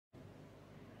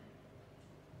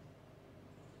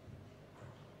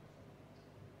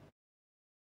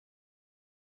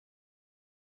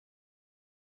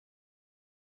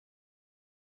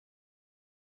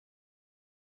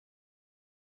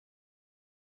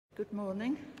Good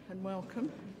morning and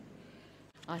welcome.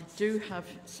 I do have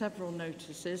several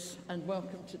notices, and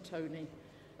welcome to Tony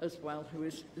as well, who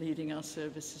is leading our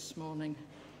service this morning.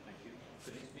 Thank you.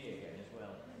 But it's me again as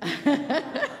well.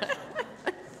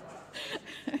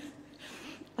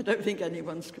 I don't think I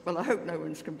hope no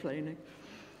one's complaining.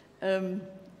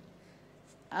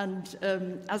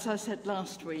 As I said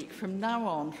last week, from now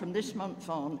on, from this month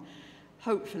on,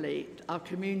 hopefully our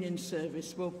communion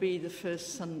service will be the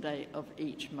first Sunday of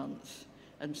each month,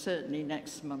 and certainly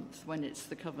next month when it's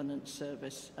the covenant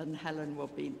service, and Helen will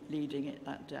be leading it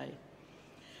that day.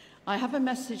 I have a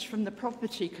message from the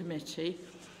property committee.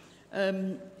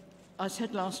 I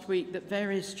said last week that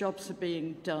various jobs are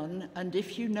being done, and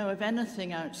if you know of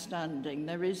anything outstanding,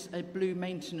 there is a blue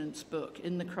maintenance book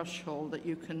in the crush hall that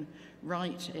you can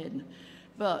write in.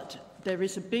 But there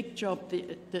is a big job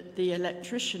that the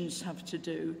electricians have to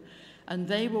do, and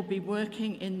they will be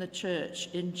working in the church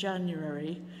in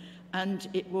January, and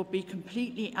it will be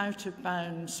completely out of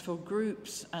bounds for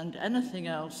groups and anything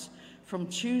else from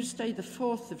Tuesday the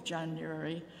 4th of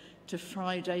January to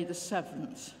Friday the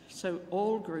 7th. So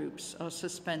all groups are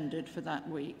suspended for that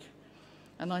week.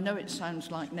 And I know it sounds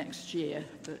like next year,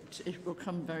 but it will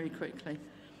come very quickly.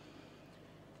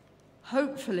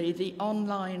 Hopefully the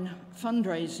online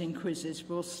fundraising quizzes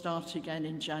will start again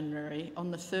in January on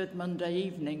the third Monday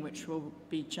evening, which will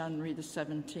be January the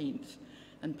 17th.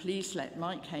 And please let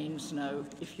Mike Haynes know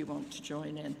if you want to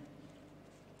join in.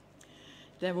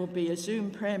 There will be a Zoom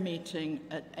prayer meeting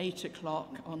at 8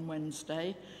 o'clock on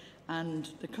Wednesday and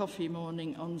the coffee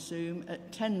morning on Zoom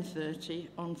at 10:30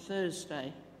 on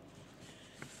Thursday.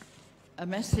 A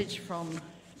message from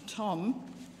Tom,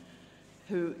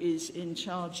 who is in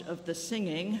charge of the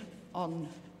singing on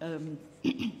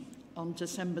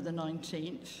December the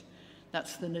 19th.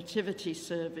 That's the Nativity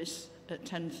service at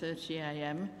 10:30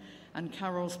 a.m. and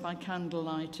carols by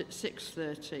candlelight at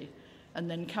 6:30, and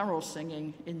then carol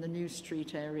singing in the New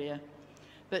Street area.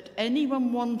 But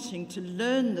anyone wanting to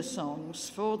learn the songs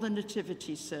for the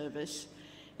Nativity service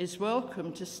is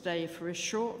welcome to stay for a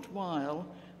short while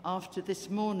after this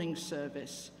morning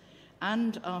service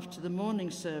and after the morning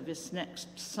service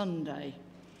next Sunday.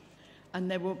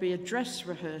 And there will be a dress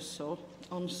rehearsal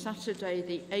on Saturday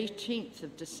the 18th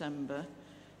of December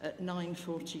at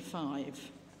 9:45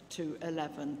 to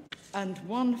 11. And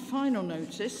one final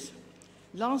notice.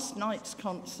 Last night's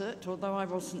concert, although I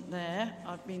wasn't there,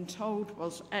 I've been told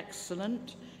was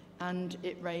excellent, and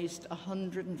it raised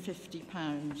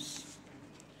 £150.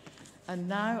 And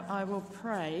now I will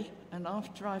pray, and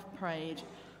after I've prayed,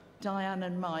 Diane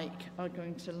and Mike are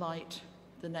going to light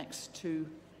the next two,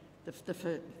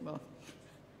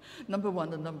 number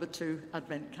 1 and number 2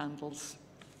 Advent candles.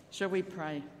 Shall we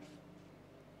pray?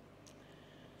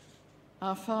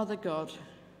 Our Father God,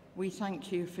 we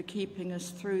thank you for keeping us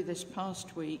through this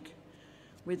past week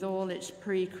with all its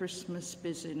pre-Christmas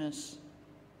busyness.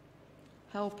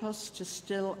 Help us to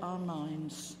still our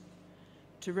minds,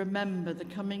 to remember the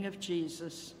coming of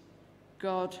Jesus,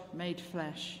 God made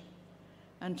flesh,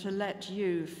 and to let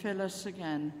you fill us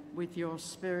again with your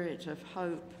spirit of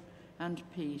hope and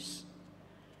peace.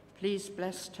 Please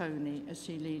bless Tony as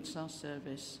he leads our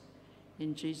service.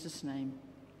 In Jesus' name,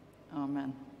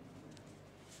 amen.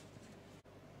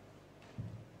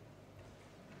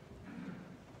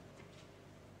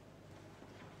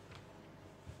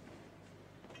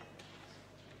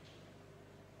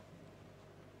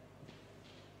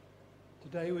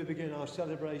 Today we begin our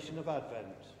celebration of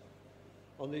Advent.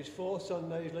 On these 4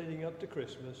 Sundays leading up to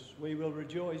Christmas, we will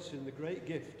rejoice in the great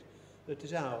gift that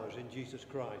is ours in Jesus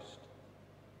Christ.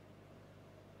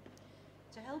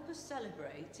 To help us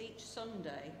celebrate each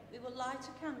Sunday, we will light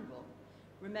a candle,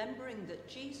 remembering that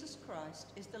Jesus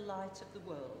Christ is the light of the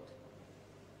world.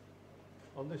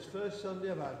 On this first Sunday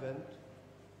of Advent,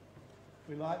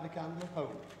 we light the candle of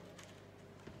hope.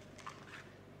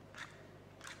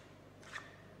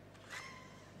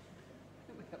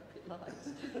 We hope it lights.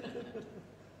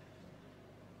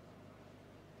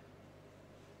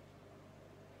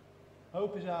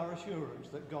 Hope is our assurance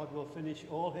that God will finish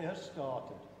all he has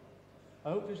started.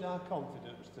 Hope is our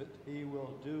confidence that he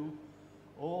will do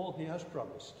all he has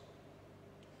promised.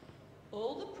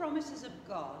 All the promises of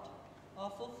God are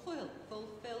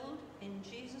fulfilled in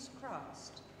Jesus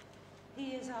Christ.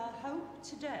 He is our hope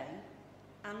today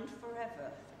and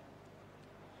forever.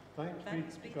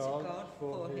 Thanks be to God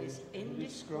for his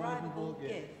indescribable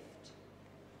gift.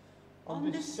 On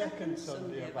this second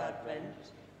Sunday of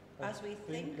Advent, as we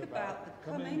think about the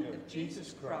coming of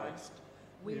Jesus Christ,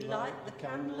 we light the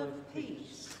candle of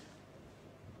peace.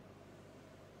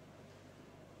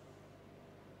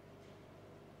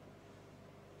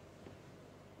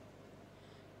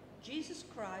 Jesus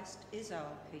Christ is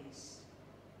our peace.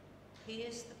 He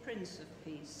is the Prince of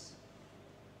Peace,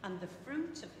 and the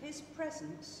fruit of his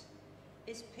presence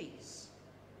is peace.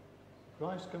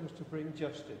 Christ comes to bring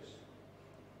justice,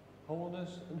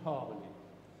 wholeness and harmony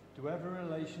to every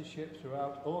relationship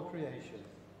throughout all creation.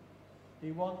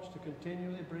 He wants to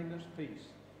continually bring us peace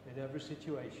in every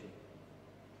situation.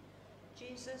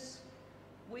 Jesus,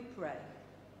 we pray,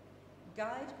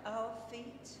 guide our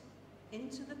feet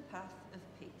into the path of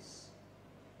peace.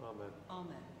 Amen.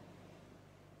 Amen.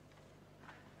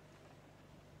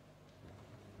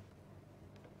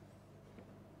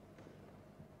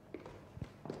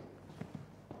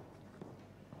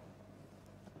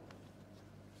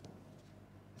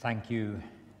 Thank you,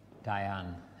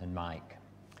 Diane and Mike.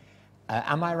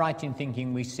 Am I right in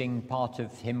thinking we sing part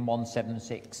of hymn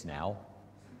 176 now?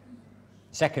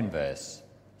 Second verse,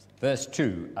 verse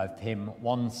 2 of hymn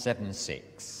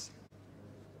 176.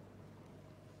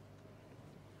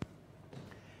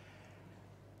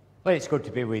 Well, it's good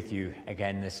to be with you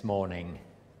again this morning.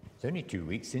 It's only 2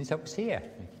 weeks since I was here.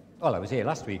 Well, I was here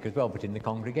last week as well, but in the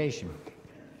congregation.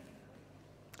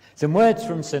 Some words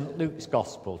from St. Luke's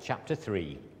Gospel, chapter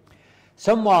 3.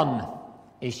 Someone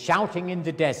is shouting in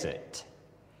the desert,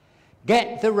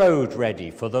 "Get the road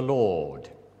ready for the Lord.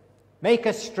 Make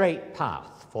a straight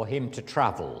path for him to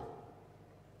travel.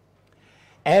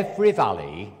 Every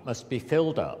valley must be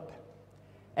filled up,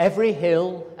 every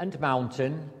hill and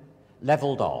mountain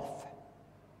levelled off.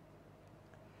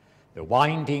 The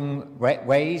winding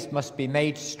ways must be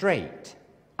made straight,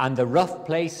 and the rough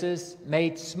places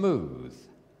made smooth.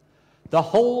 The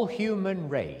whole human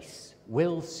race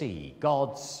will see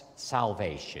God's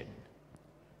salvation."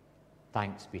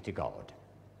 Thanks be to God.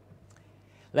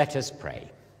 Let us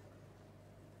pray.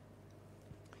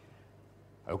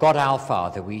 O God our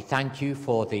Father, we thank you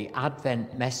for the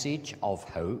Advent message of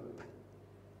hope,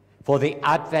 for the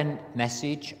Advent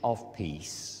message of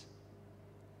peace.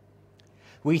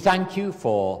 We thank you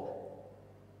for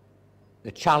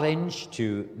the challenge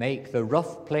to make the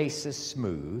rough places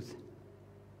smooth,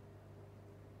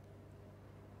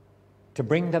 to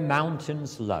bring the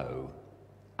mountains low,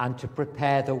 and to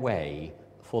prepare the way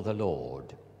for the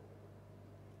Lord.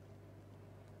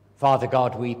 Father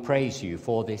God, we praise you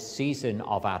for this season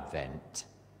of Advent,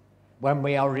 when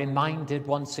we are reminded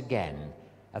once again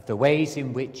of the ways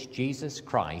in which Jesus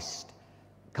Christ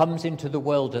comes into the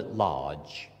world at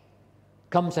large,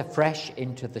 comes afresh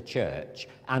into the church,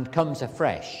 and comes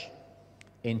afresh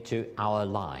into our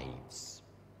lives.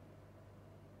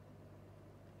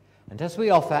 And as we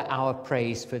offer our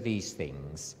praise for these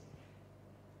things,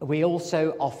 we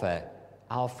also offer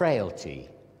our frailty.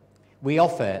 We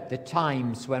offer the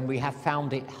times when we have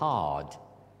found it hard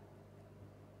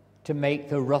to make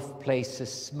the rough places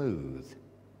smooth.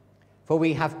 For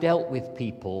we have dealt with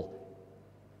people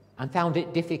and found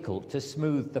it difficult to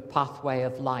smooth the pathway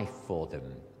of life for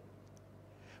them.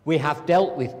 We have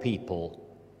dealt with people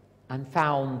and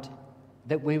found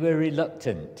that we were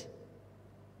reluctant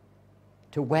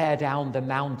to wear down the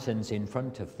mountains in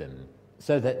front of them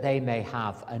so that they may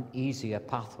have an easier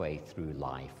pathway through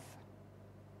life.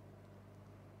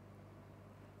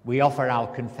 We offer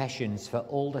our confessions for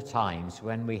all the times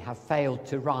when we have failed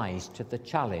to rise to the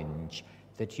challenge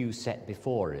that you set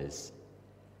before us,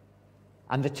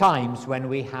 and the times when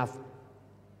we have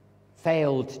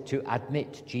failed to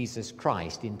admit Jesus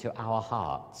Christ into our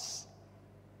hearts,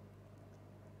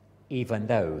 even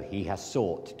though he has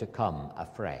sought to come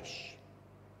afresh.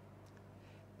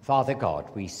 Father God,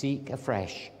 we seek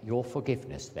afresh your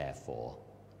forgiveness, therefore.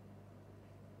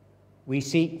 We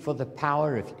seek the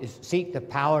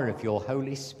power of your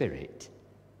Holy Spirit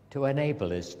to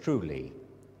enable us truly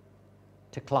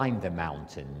to climb the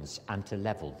mountains and to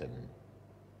level them,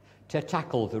 to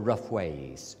tackle the rough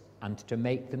ways and to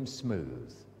make them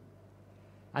smooth,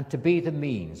 and to be the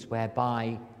means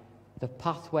whereby the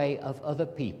pathway of other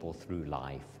people through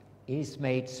life is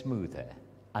made smoother,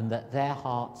 and that their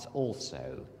hearts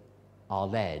also are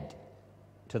led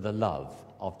to the love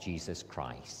of Jesus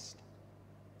Christ.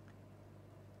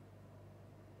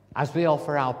 As we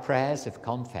offer our prayers of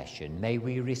confession, may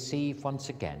we receive once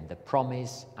again the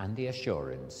promise and the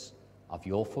assurance of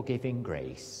your forgiving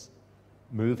grace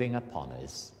moving upon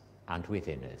us and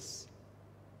within us.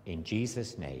 In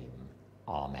Jesus' name,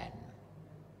 amen.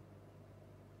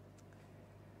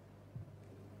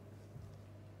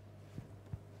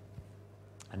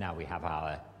 And now we have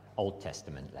our Old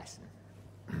Testament lesson.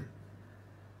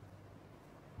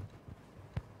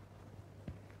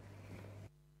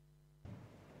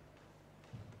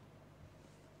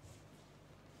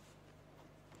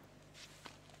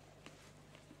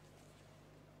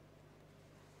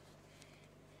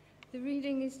 The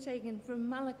reading is taken from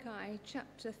Malachi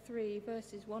chapter 3,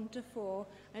 verses 1 to 4,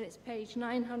 and it's page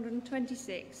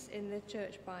 926 in the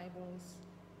church Bibles.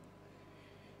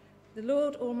 The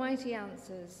Lord Almighty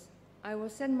answers, I will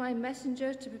send my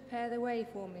messenger to prepare the way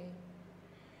for me.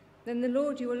 Then the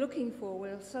Lord you are looking for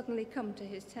will suddenly come to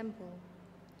his temple.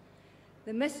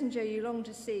 The messenger you long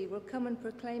to see will come and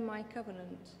proclaim my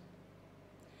covenant.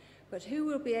 But who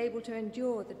will be able to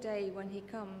endure the day when he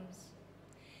comes?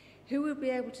 Who will be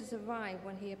able to survive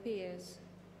when he appears?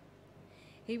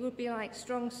 He will be like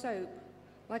strong soap,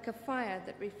 like a fire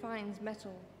that refines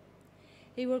metal.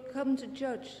 He will come to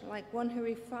judge like one who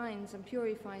refines and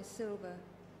purifies silver.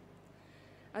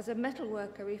 As a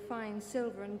metalworker refines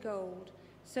silver and gold,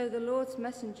 so the Lord's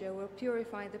messenger will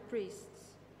purify the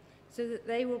priests, so that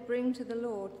they will bring to the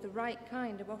Lord the right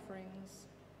kind of offerings.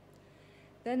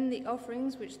 Then the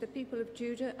offerings which the people of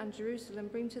Judah and Jerusalem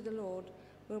bring to the Lord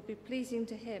will be pleasing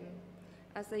to him,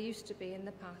 as they used to be in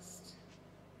the past.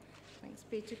 Thanks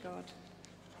be to God.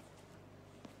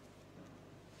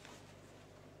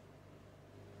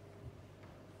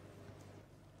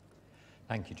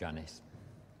 Thank you, Janice.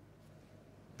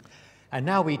 And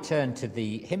now we turn to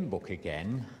the hymn book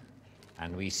again,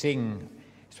 and we sing,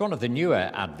 it's one of the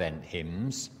newer Advent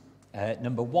hymns,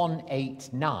 number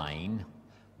 189,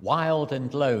 Wild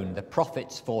and Lone, the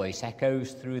prophet's voice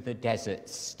echoes through the desert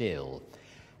still.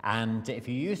 And if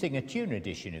you're using a tune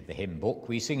edition of the hymn book,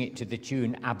 we sing it to the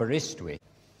tune Aberystwyth.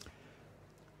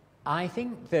 I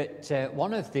think that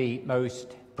one of the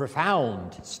most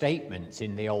profound statements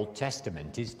in the Old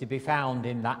Testament is to be found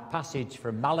in that passage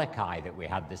from Malachi that we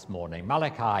had this morning.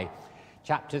 Malachi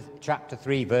chapter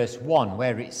 3, verse 1,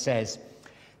 where it says,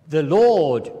 the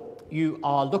Lord you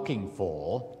are looking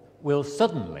for will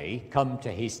suddenly come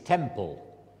to his temple.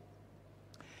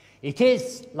 It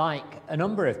is, like a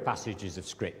number of passages of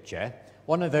Scripture,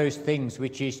 one of those things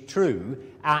which is true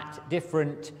at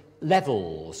different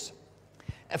levels.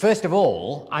 First of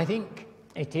all, I think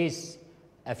it is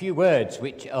a few words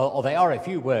which, or they are a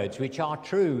few words which are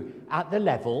true at the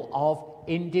level of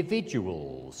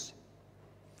individuals.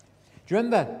 Do you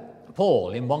remember Paul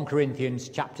in 1 Corinthians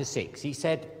chapter 6? He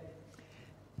said,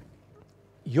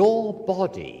 your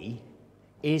body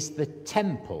is the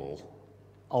temple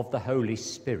of the Holy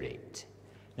Spirit.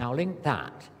 Now link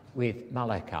that with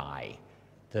Malachi.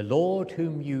 The Lord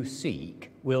whom you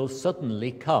seek will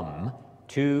suddenly come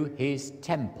to his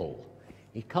temple.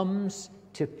 He comes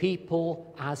to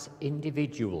people as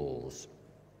individuals.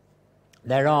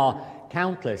 There are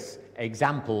countless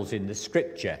examples in the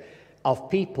Scripture of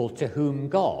people to whom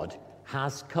God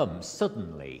has come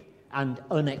suddenly and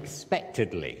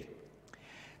unexpectedly.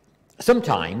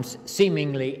 Sometimes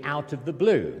seemingly out of the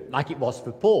blue, like it was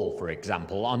for Paul, for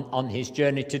example, on his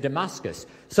journey to Damascus.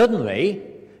 Suddenly,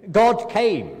 God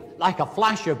came like a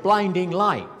flash of blinding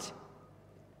light.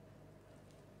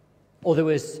 Or there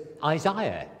was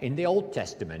Isaiah in the Old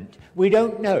Testament. We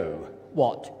don't know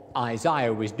what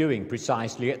Isaiah was doing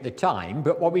precisely at the time,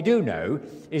 but what we do know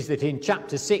is that in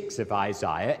chapter 6 of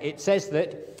Isaiah, it says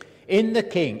that in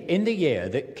the year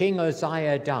that King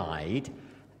Uzziah died,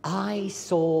 I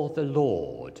saw the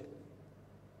Lord.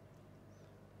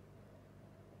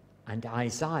 And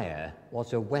Isaiah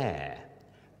was aware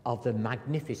of the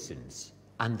magnificence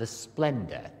and the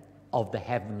splendor of the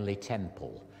heavenly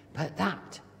temple. But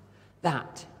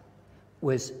that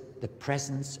was the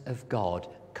presence of God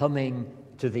coming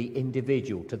to the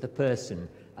individual, to the person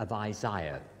of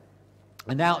Isaiah.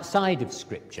 And outside of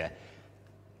Scripture,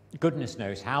 goodness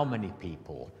knows how many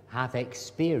people have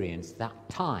experienced that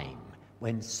time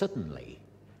when suddenly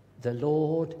the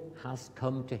Lord has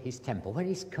come to his temple, when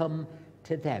he's come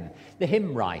to them. The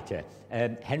hymn writer,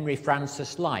 Henry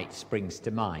Francis Lyte, springs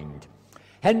to mind.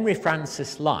 Henry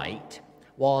Francis Lyte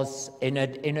was in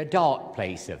a dark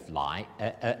place of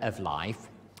life.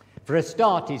 For a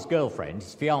start, his girlfriend,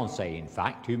 his fiancée in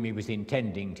fact, whom he was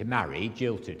intending to marry,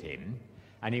 jilted him,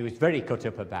 and he was very cut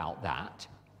up about that.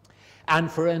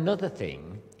 And for another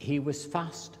thing, he was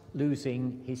fast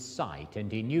losing his sight,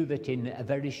 and he knew that in a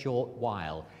very short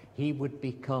while he would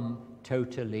become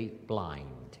totally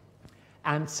blind.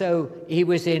 And so he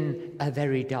was in a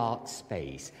very dark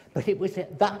space. But it was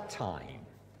at that time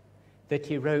that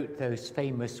he wrote those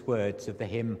famous words of the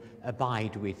hymn,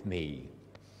 Abide with Me.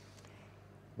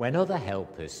 When other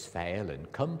helpers fail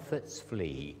and comforts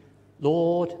flee,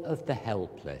 Lord of the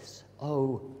helpless,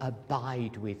 oh,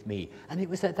 abide with me. And it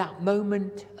was at that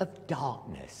moment of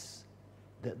darkness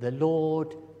that the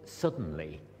Lord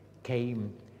suddenly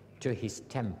came to his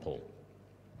temple.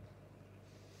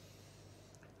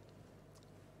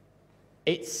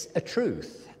 It's a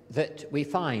truth that we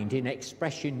find in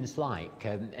expressions like,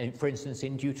 for instance,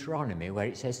 in Deuteronomy, where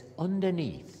it says,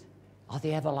 underneath are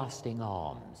the everlasting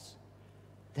arms.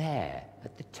 There,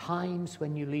 at the times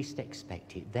when you least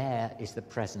expect it, there is the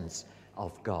presence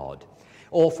of God.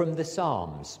 Or from the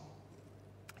Psalms,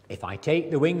 if I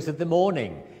take the wings of the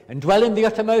morning and dwell in the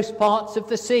uttermost parts of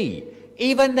the sea,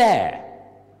 even there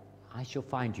I shall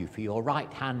find you, for your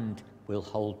right hand will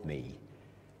hold me.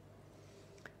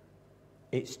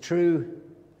 It's true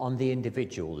on the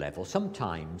individual level.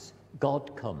 Sometimes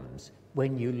God comes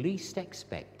when you least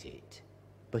expect it,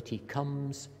 but he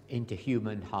comes into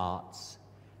human hearts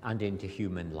and into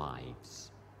human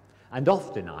lives. And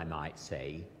often, I might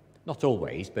say, not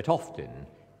always, but often,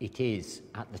 it is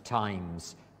at the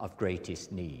times of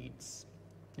greatest need.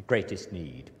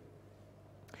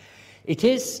 It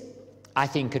is, I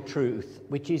think, a truth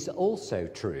which is also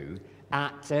true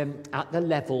at the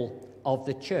level of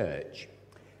the church.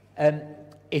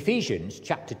 Ephesians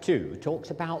chapter 2 talks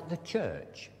about the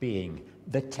church being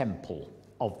the temple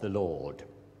of the Lord.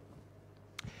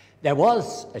 There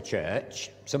was a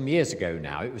church some years ago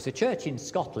now. It was a church in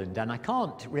Scotland, and I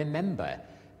can't remember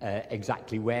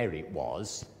exactly where it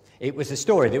was. It was a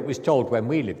story that was told when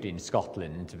we lived in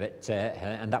Scotland,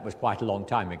 and that was quite a long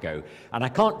time ago. And I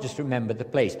can't just remember the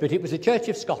place, but it was a Church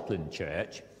of Scotland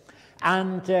church,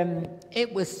 and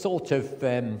it was sort of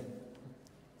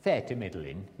fair to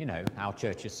middling, you know, how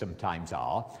churches sometimes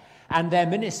are. And their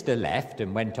minister left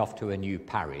and went off to a new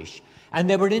parish, and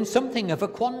they were in something of a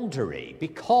quandary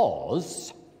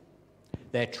because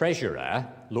their treasurer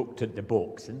looked at the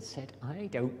books and said, I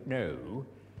don't know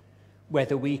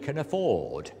whether we can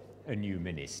afford a new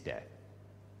minister.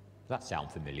 That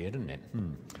sounds familiar, doesn't it?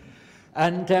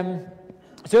 And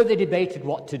so they debated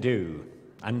what to do,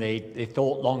 and they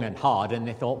thought long and hard, and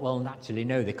they thought, well, naturally,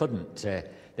 no, they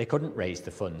couldn't raise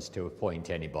the funds to appoint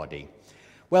anybody.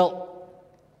 Well,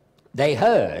 they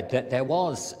heard that there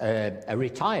was a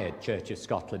retired Church of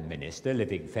Scotland minister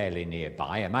living fairly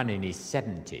nearby, a man in his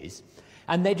 70s,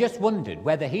 and they just wondered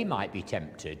whether he might be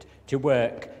tempted to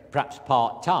work perhaps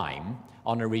part-time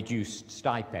on a reduced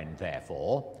stipend,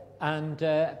 therefore, and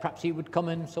perhaps he would come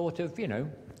and sort of, you know,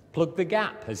 plug the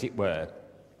gap, as it were.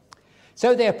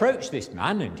 So they approached this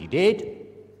man, and he did,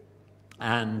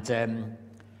 and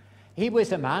he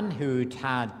was a man who'd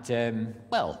had,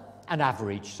 well, an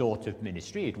average sort of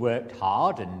ministry. He'd worked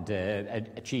hard and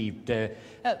achieved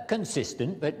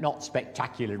consistent but not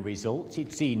spectacular results.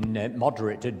 He'd seen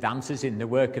moderate advances in the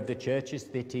work of the churches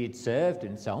that he had served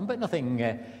and so on, but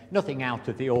nothing out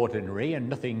of the ordinary and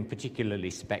nothing particularly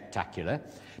spectacular.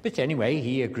 But anyway,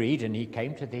 he agreed and he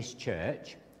came to this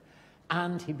church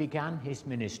and he began his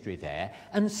ministry there,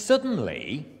 and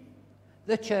suddenly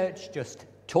the church just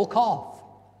took off.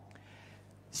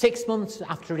 6 months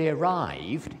after he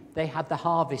arrived, they had the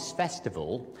Harvest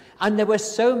Festival, and there were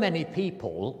so many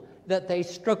people that they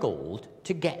struggled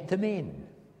to get them in.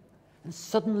 And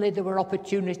suddenly there were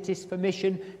opportunities for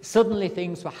mission. Suddenly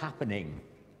things were happening.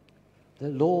 The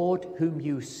Lord whom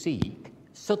you seek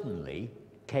suddenly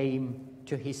came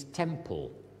to his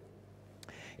temple.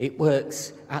 It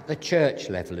works at the church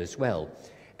level as well.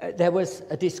 There was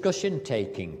a discussion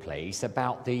taking place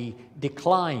about the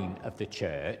decline of the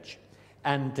church,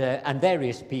 and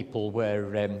various people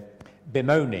were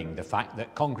bemoaning the fact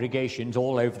that congregations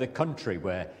all over the country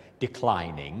were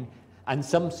declining, and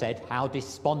some said how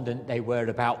despondent they were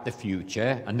about the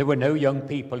future, and there were no young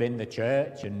people in the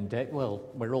church, and well,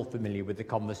 we're all familiar with the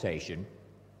conversation.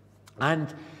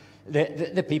 And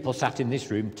the people sat in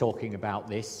this room talking about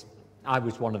this. I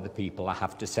was one of the people, I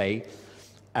have to say.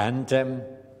 And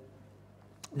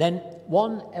then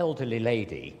one elderly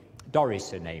lady, Doris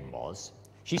her name was,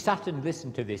 she sat and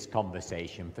listened to this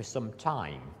conversation for some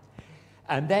time.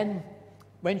 And then,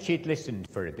 when she'd listened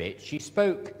for a bit, she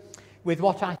spoke with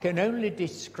what I can only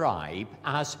describe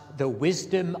as the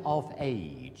wisdom of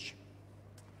age.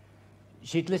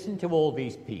 She'd listened to all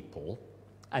these people,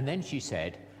 and then she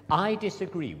said, I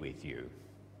disagree with you.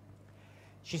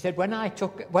 She said, when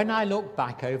I look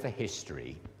back over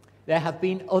history, there have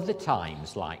been other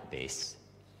times like this,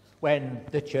 when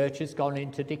the church has gone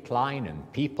into decline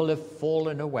and people have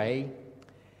fallen away,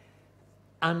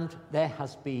 and there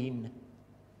has been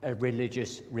a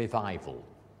religious revival.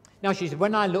 Now, she said,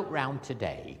 when I look round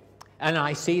today and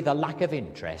I see the lack of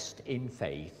interest in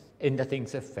faith, in the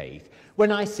things of faith,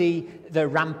 when I see the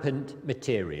rampant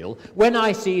material, when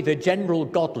I see the general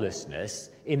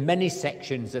godlessness in many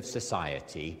sections of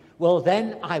society, well,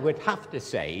 then I would have to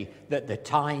say that the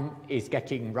time is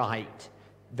getting right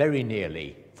very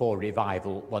nearly for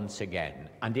revival once again,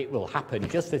 and it will happen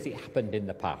just as it happened in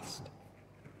the past.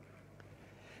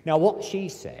 Now, what she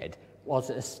said was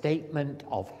a statement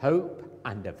of hope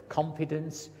and of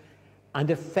confidence and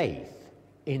of faith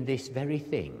in this very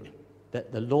thing,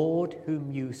 that the Lord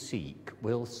whom you seek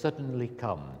will suddenly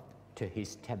come to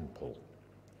his temple.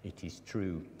 It is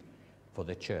true for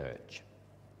the church.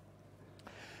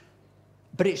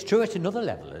 But it's true at another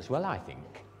level as well, I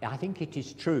think. I think it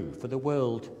is true for the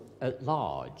world at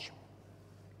large.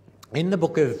 In the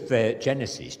book of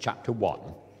Genesis, chapter 1,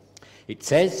 it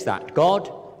says that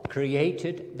God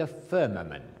created the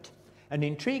firmament. And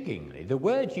intriguingly, the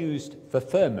word used for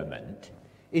firmament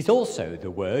is also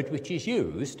the word which is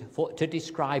used to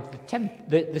describe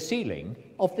the ceiling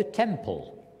of the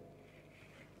temple.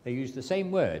 They use the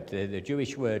same word, the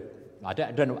Jewish word. I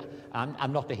don't know.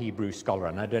 I'm not a Hebrew scholar,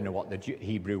 and I don't know what the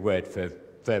Hebrew word for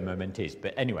firmament is.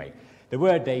 But anyway, the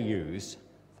word they use,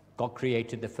 God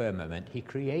created the firmament. He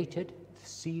created the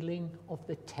ceiling of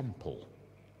the temple.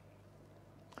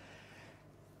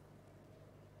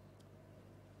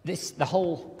 The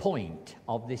whole point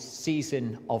of this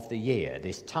season of the year,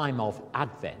 this time of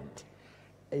Advent,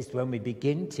 is when we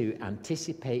begin to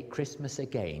anticipate Christmas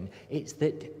again. It's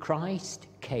that Christ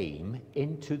came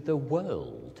into the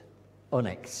world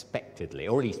unexpectedly,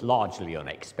 or at least largely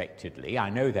unexpectedly.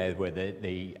 I know there were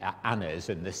the Annas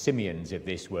and the Simeons of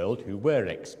this world who were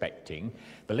expecting,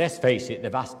 but let's face it,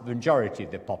 the vast majority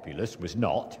of the populace was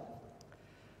not.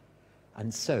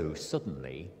 And so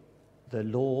suddenly, the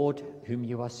Lord whom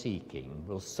you are seeking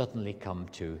will suddenly come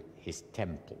to his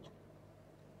temple.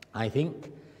 I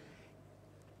think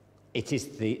it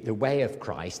is the way of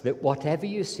Christ that whatever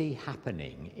you see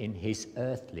happening in his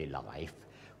earthly life,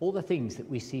 all the things that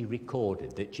we see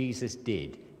recorded that Jesus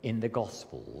did in the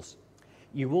Gospels,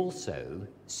 you also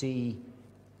see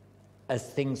as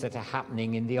things that are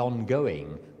happening in the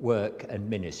ongoing work and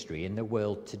ministry in the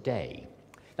world today.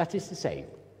 That is to say,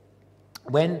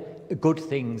 when good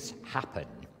things happen,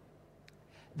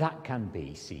 that can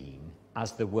be seen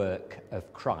as the work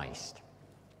of Christ.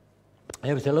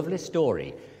 There was a lovely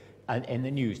story in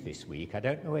the news this week. I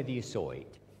don't know whether you saw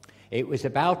it. It was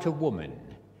about a woman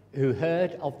who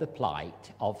heard of the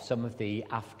plight of some of the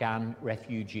Afghan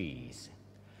refugees,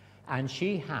 and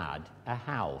she had a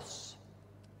house,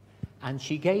 and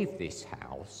she gave this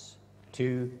house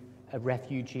to a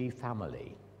refugee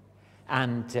family.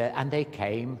 And they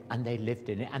came and they lived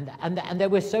in it, and they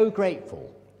were so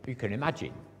grateful, you can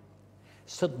imagine.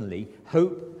 Suddenly,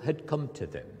 hope had come to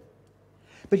them.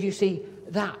 But you see,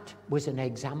 that was an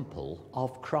example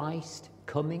of Christ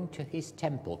coming to his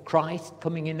temple, Christ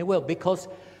coming in the world, because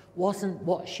wasn't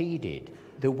what she did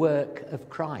the work of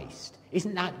Christ?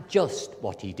 Isn't that just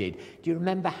what he did? Do you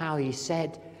remember how he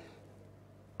said,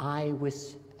 I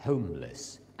was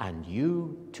homeless and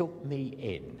you took me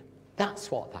in?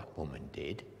 That's what that woman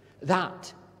did.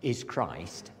 That is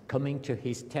Christ coming to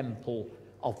his temple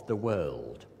of the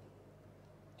world.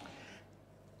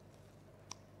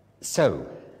 So,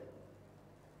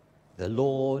 the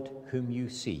Lord whom you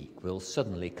seek will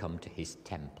suddenly come to his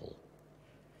temple.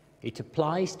 It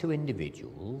applies to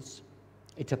individuals,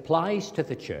 it applies to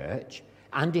the church,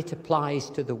 and it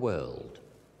applies to the world.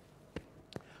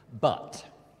 But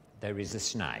there is a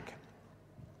snag.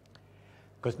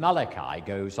 Because Malachi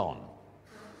goes on,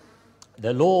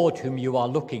 the Lord whom you are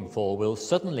looking for will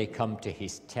suddenly come to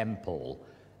his temple.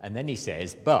 And then he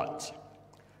says, but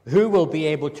who will be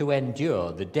able to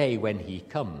endure the day when he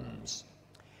comes?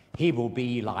 He will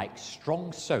be like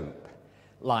strong soap,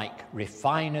 like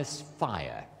refiner's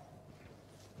fire.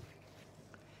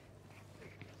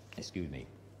 Excuse me.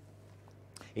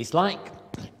 It's like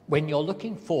when you're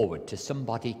looking forward to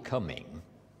somebody coming,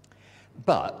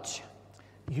 but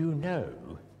you know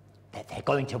that they're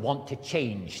going to want to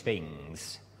change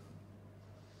things.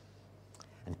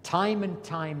 And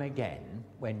time again,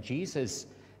 when Jesus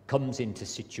comes into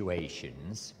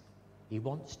situations, he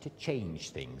wants to change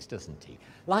things, doesn't he?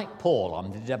 Like Paul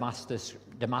on the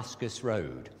Damascus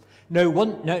Road.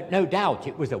 No doubt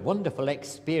it was a wonderful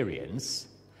experience,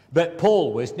 but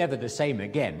Paul was never the same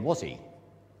again, was he?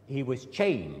 He was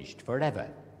changed forever.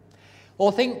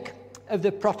 Or think of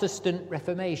the Protestant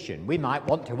Reformation. We might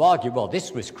want to argue, well,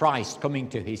 this was Christ coming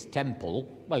to his temple.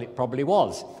 Well, it probably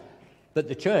was. But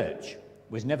the church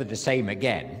was never the same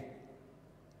again.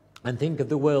 And think of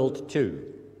the world too.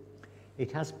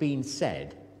 It has been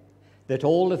said that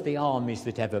all of the armies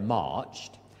that ever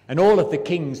marched, and all of the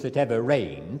kings that ever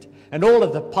reigned, and all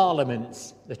of the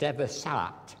parliaments that ever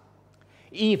sat,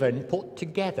 even put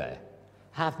together,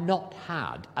 have not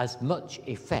had as much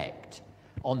effect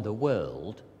on the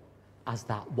world as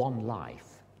that one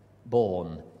life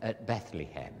born at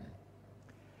Bethlehem.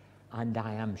 And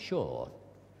I am sure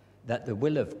that the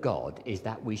will of God is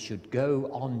that we should go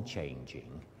on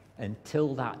changing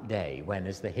until that day when,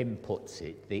 as the hymn puts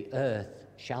it, the earth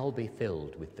shall be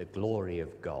filled with the glory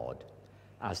of God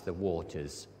as the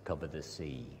waters cover the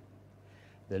sea.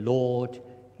 The Lord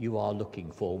you are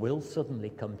looking for will suddenly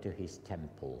come to his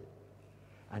temple,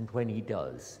 and when he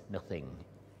does, nothing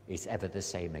is ever the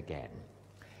same again.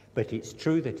 But it's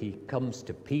true that he comes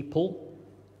to people,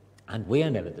 and we are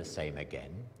never the same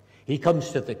again. He comes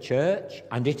to the church,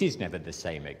 and it is never the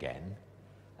same again.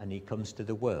 And he comes to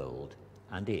the world,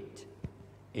 and it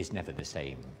is never the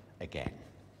same again.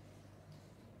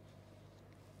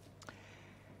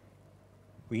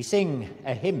 We sing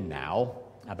a hymn now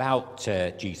about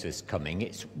Jesus coming.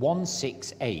 It's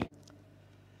 168.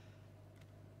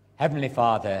 Heavenly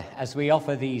Father, as we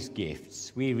offer these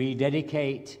gifts, we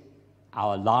rededicate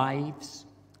our lives,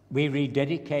 we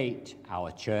rededicate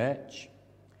our church,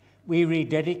 we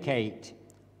rededicate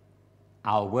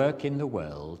our work in the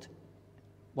world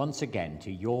once again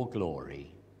to your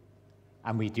glory,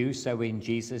 and we do so in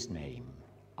Jesus' name.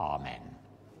 Amen.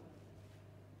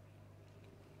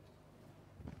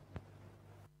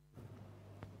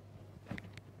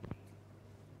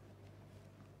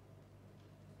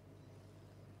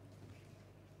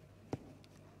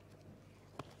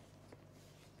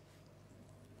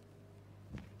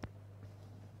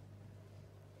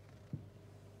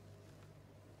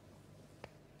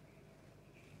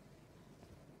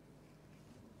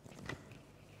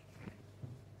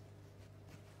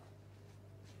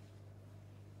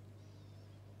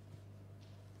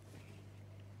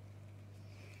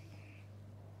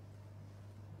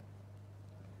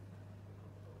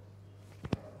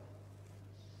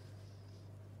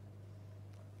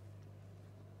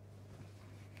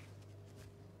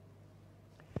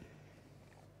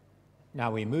 Now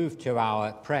we move to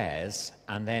our prayers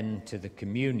and then to the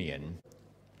communion.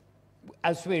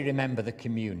 As we remember the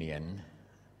communion,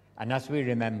 and as we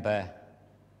remember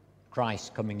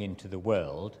Christ coming into the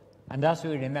world, and as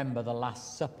we remember the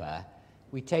Last Supper,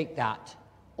 we take that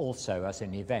also as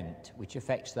an event which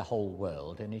affects the whole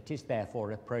world, and it is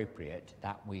therefore appropriate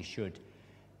that we should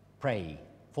pray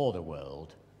for the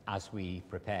world as we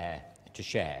prepare to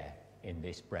share in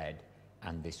this bread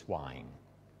and this wine.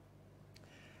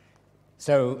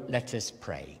 So let us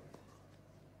pray.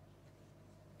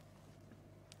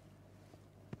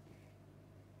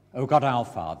 O God our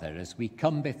Father, as we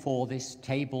come before this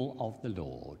table of the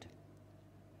Lord,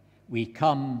 we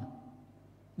come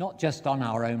not just on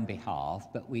our own behalf,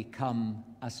 but we come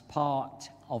as part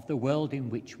of the world in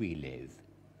which we live,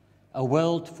 a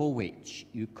world for which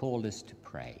you call us to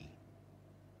pray.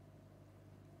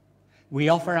 We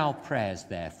offer our prayers,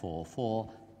 therefore,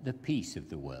 for the peace of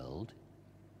the world.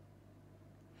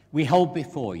 We hold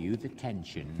before you the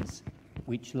tensions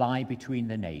which lie between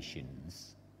the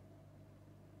nations.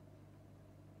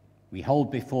 We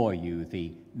hold before you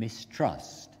the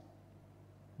mistrust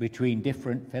between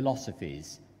different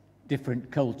philosophies,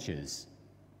 different cultures,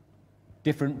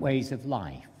 different ways of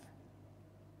life.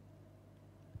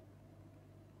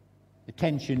 The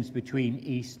tensions between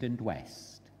East and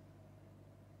West.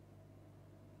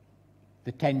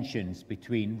 The tensions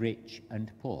between rich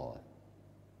and poor.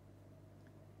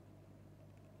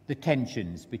 The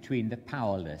tensions between the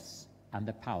powerless and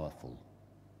the powerful.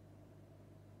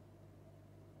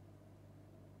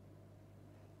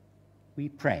 We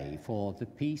pray for the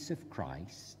peace of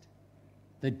Christ,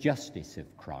 the justice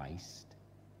of Christ,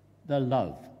 the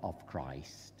love of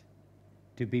Christ,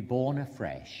 to be born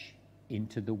afresh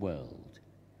into the world,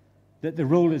 that the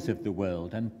rulers of the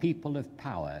world and people of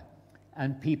power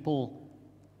and people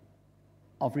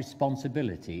of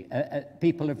responsibility,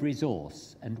 people of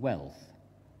resource and wealth,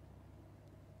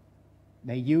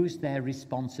 may use their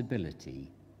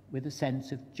responsibility with a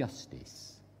sense of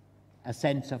justice, a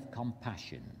sense of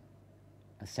compassion,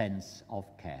 a sense of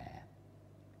care.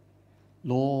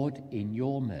 Lord, in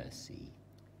your mercy,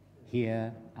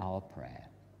 hear our prayer.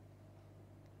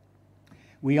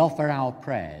 We offer our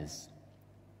prayers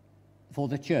for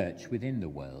the church within the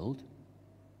world.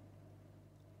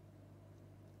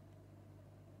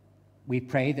 We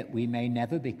pray that we may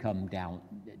never become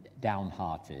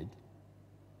downhearted,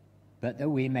 but that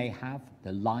we may have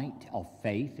the light of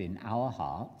faith in our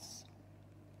hearts,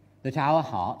 that our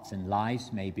hearts and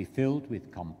lives may be filled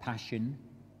with compassion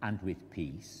and with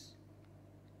peace,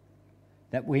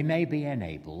 that we may be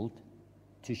enabled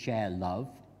to share love,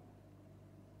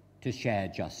 to share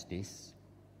justice,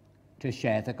 to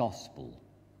share the gospel.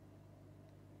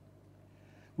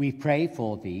 We pray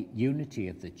for the unity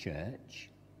of the church,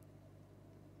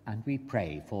 and we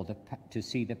pray for to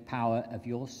see the power of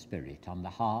your Spirit on the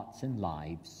hearts and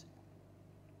lives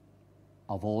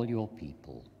of all your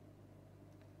people.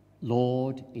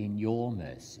 Lord, in your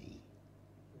mercy,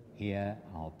 hear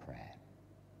our prayer.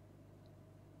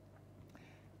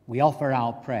 We offer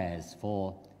our prayers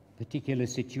for particular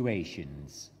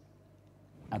situations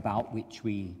about which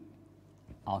we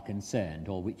are concerned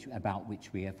or about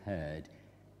which we have heard.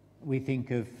 We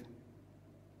think of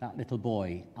that little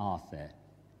boy, Arthur,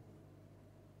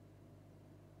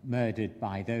 murdered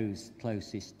by those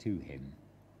closest to him.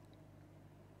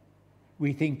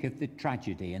 We think of the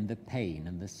tragedy and the pain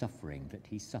and the suffering that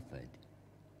he suffered.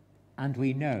 And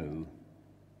we know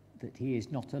that he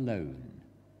is not alone.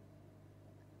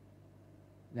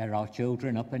 There are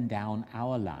children up and down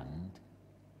our land,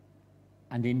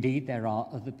 and indeed there are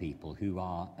other people who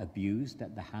are abused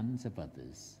at the hands of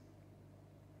others.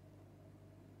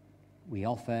 We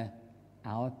offer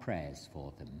our prayers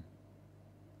for them.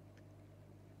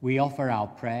 We offer our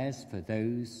prayers for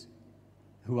those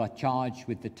who are charged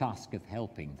with the task of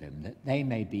helping them, that they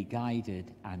may be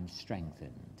guided and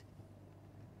strengthened.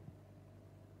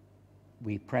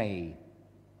 We pray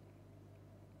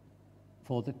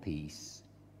for the peace,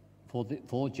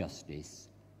 for justice,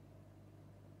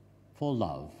 for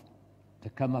love to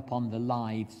come upon the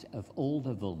lives of all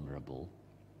the vulnerable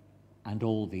and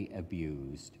all the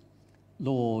abused.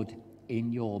 Lord,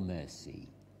 in your mercy,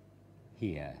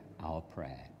 hear our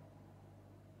prayer.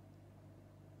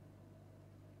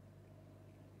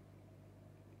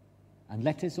 And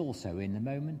let us also, in a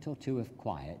moment or two of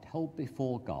quiet, hold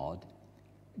before God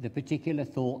the particular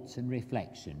thoughts and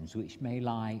reflections which may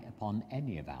lie upon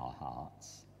any of our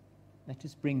hearts. Let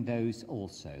us bring those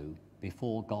also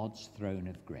before God's throne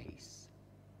of grace.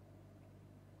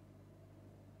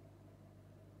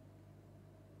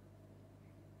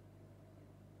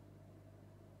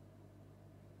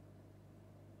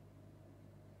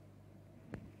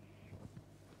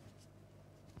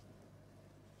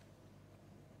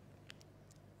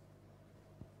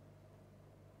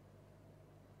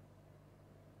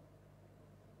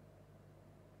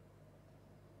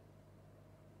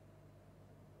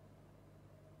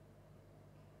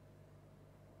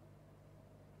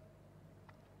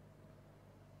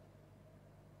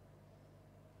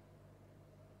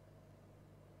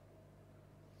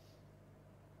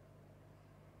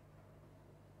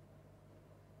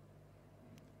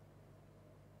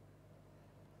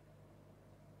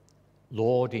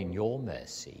 Lord, in your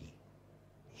mercy,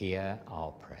 hear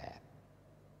our prayer.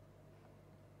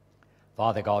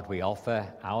 Father God, we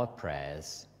offer our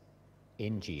prayers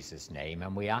in Jesus' name,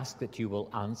 and we ask that you will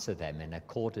answer them in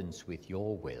accordance with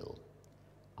your will.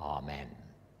 Amen.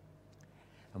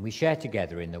 And we share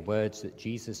together in the words that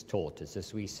Jesus taught us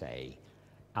as we say,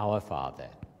 Our Father,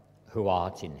 who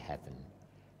art in heaven,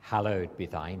 hallowed be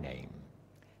thy name.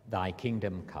 Thy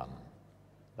kingdom come.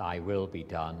 Thy will be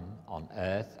done on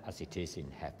earth as it is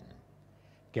in heaven.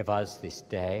 Give us this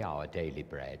day our daily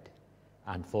bread,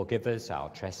 and forgive us our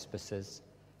trespasses,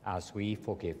 as we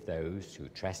forgive those who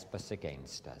trespass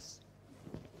against us.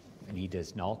 Lead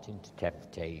us not into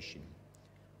temptation,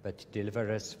 but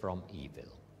deliver us from evil.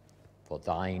 For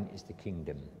thine is the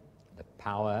kingdom, the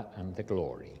power, and the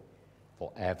glory,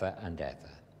 for ever and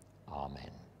ever.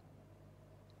 Amen.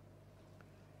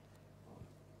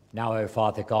 Now, O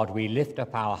Father God, we lift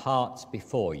up our hearts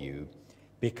before you,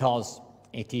 because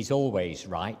it is always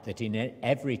right that in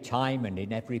every time and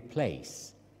in every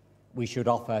place we should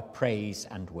offer praise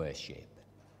and worship.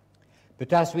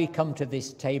 But as we come to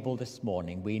this table this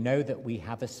morning, we know that we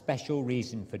have a special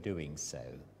reason for doing so,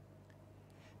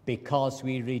 because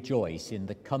we rejoice in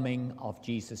the coming of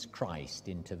Jesus Christ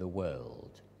into the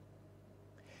world.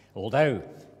 Although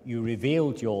you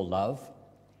revealed your love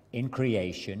in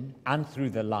creation and through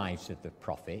the lives of the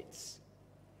prophets,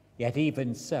 yet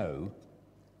even so,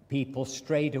 people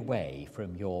strayed away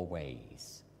from your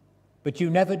ways. But you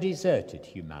never deserted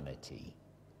humanity.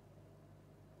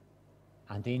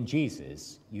 And in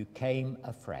Jesus, you came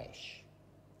afresh.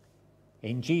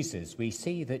 In Jesus, we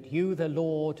see that you, the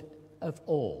Lord of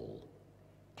all,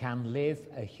 can live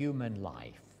a human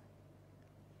life,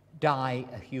 die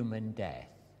a human death,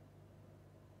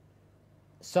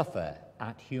 suffer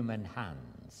at human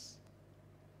hands.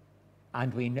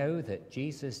 And we know that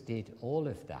Jesus did all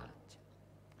of that.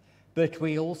 But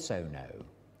we also know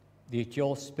that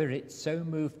your Spirit so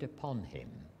moved upon him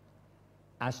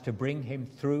as to bring him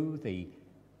through the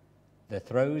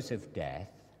throes of death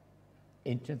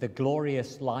into the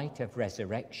glorious light of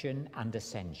resurrection and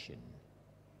ascension.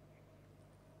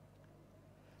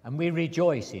 And we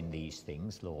rejoice in these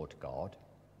things, Lord God.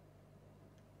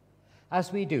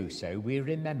 As we do so, we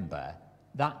remember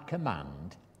that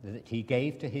command that he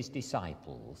gave to his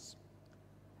disciples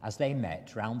as they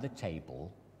met round the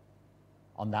table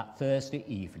on that Thursday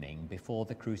evening before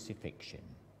the crucifixion.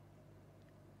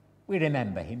 We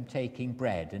remember him taking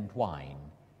bread and wine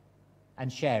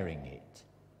and sharing it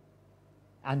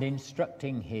and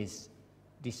instructing his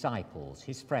disciples,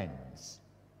 his friends,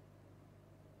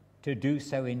 to do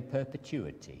so in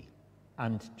perpetuity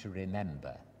and to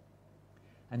remember.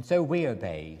 And so we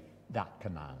obey that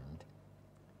command.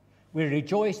 We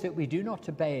rejoice that we do not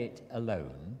obey it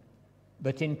alone,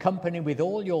 but in company with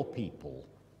all your people,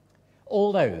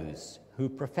 all those who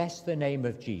profess the name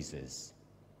of Jesus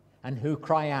and who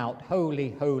cry out,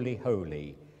 "Holy, holy,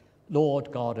 holy,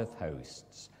 Lord God of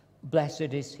hosts,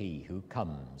 blessed is he who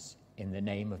comes in the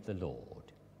name of the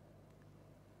Lord."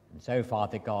 And so,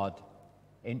 Father God,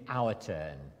 in our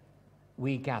turn,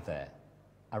 we gather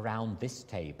around this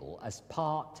table as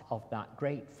part of that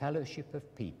great fellowship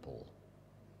of people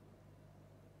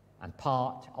and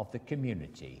part of the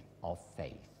community of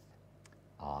faith.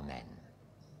 Amen.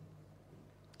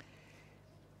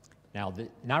 Now, the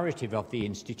narrative of the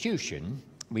institution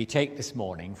we take this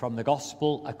morning from the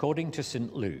Gospel according to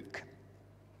St. Luke.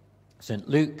 St.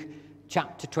 Luke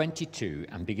chapter 22,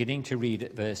 and beginning to read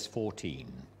at verse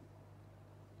 14.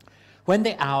 When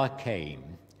the hour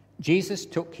came, Jesus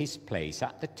took his place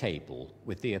at the table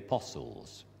with the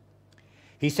apostles.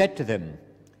 He said to them,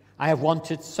 "I have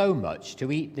wanted so much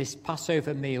to eat this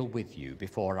Passover meal with you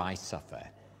before I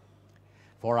suffer.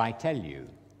 For I tell you,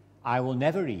 I will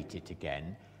never eat it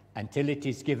again until it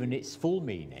is given its full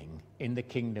meaning in the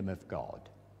kingdom of God."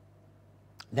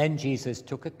 Then Jesus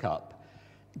took a cup,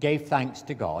 gave thanks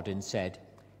to God, and said,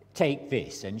 "Take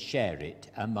this and share it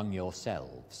among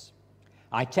yourselves.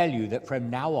 I tell you that from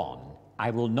now on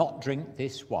I will not drink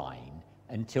this wine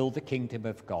until the kingdom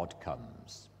of God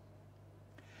comes."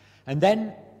 And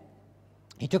then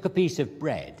he took a piece of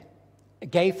bread,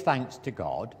 gave thanks to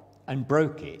God, and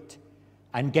broke it,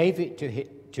 and gave it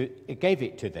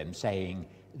to them, saying,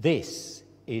 "This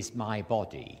is my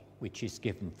body, which is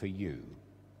given for you.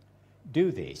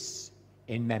 Do this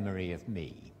in memory of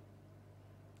me."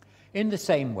 In the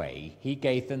same way, he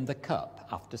gave them the cup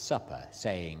after supper,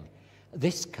 saying,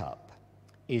 "This cup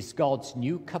is God's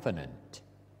new covenant,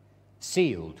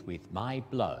 sealed with my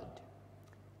blood,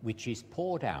 which is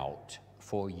poured out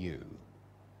for you."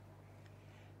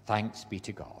 Thanks be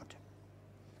to God.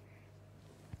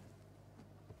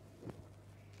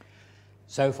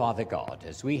 So, Father God,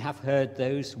 as we have heard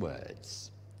those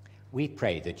words, we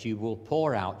pray that you will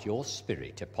pour out your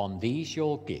Spirit upon these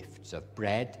your gifts of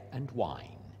bread and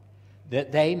wine,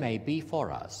 that they may be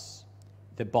for us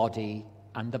the body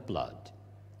and the blood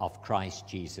of Christ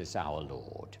Jesus our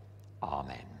Lord.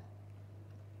 Amen.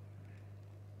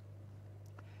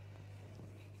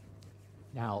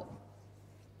 Now,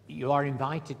 you are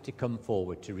invited to come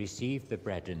forward to receive the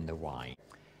bread and the wine.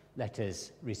 Let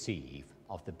us receive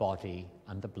of the body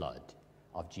and the blood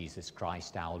of Jesus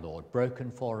Christ our Lord,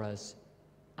 broken for us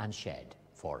and shed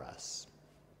for us.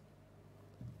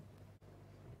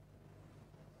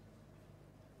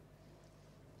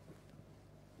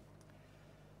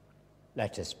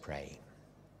 Let us pray.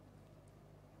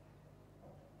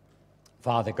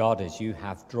 Father God, as you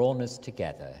have drawn us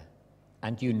together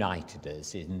and united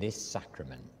us in this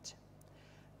sacrament,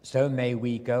 so may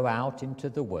we go out into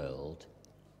the world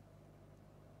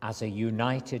as a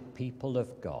united people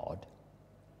of God,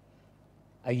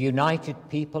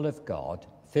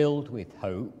 filled with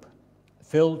hope,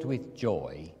 filled with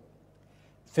joy,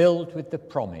 filled with the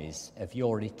promise of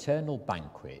your eternal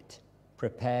banquet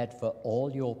prepared for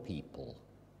all your people.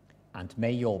 And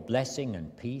may your blessing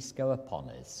and peace go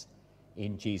upon us.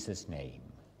 In Jesus' name,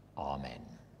 amen.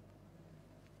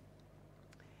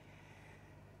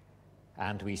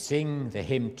 And we sing the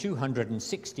hymn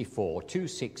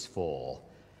 264,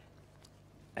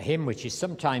 a hymn which is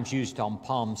sometimes used on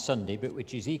Palm Sunday, but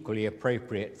which is equally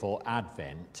appropriate for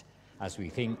Advent, as we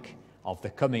think of the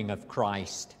coming of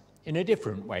Christ in a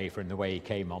different way from the way he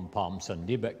came on Palm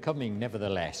Sunday, but coming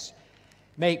nevertheless.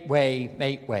 Make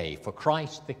way, for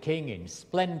Christ the King in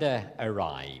splendour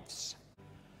arrives.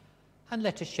 And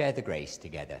let us share the grace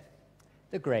together.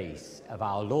 The grace of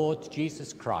our Lord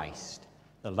Jesus Christ,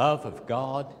 the love of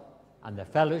God, and the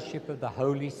fellowship of the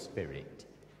Holy Spirit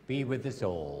be with us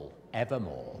all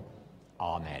evermore.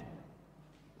 Amen.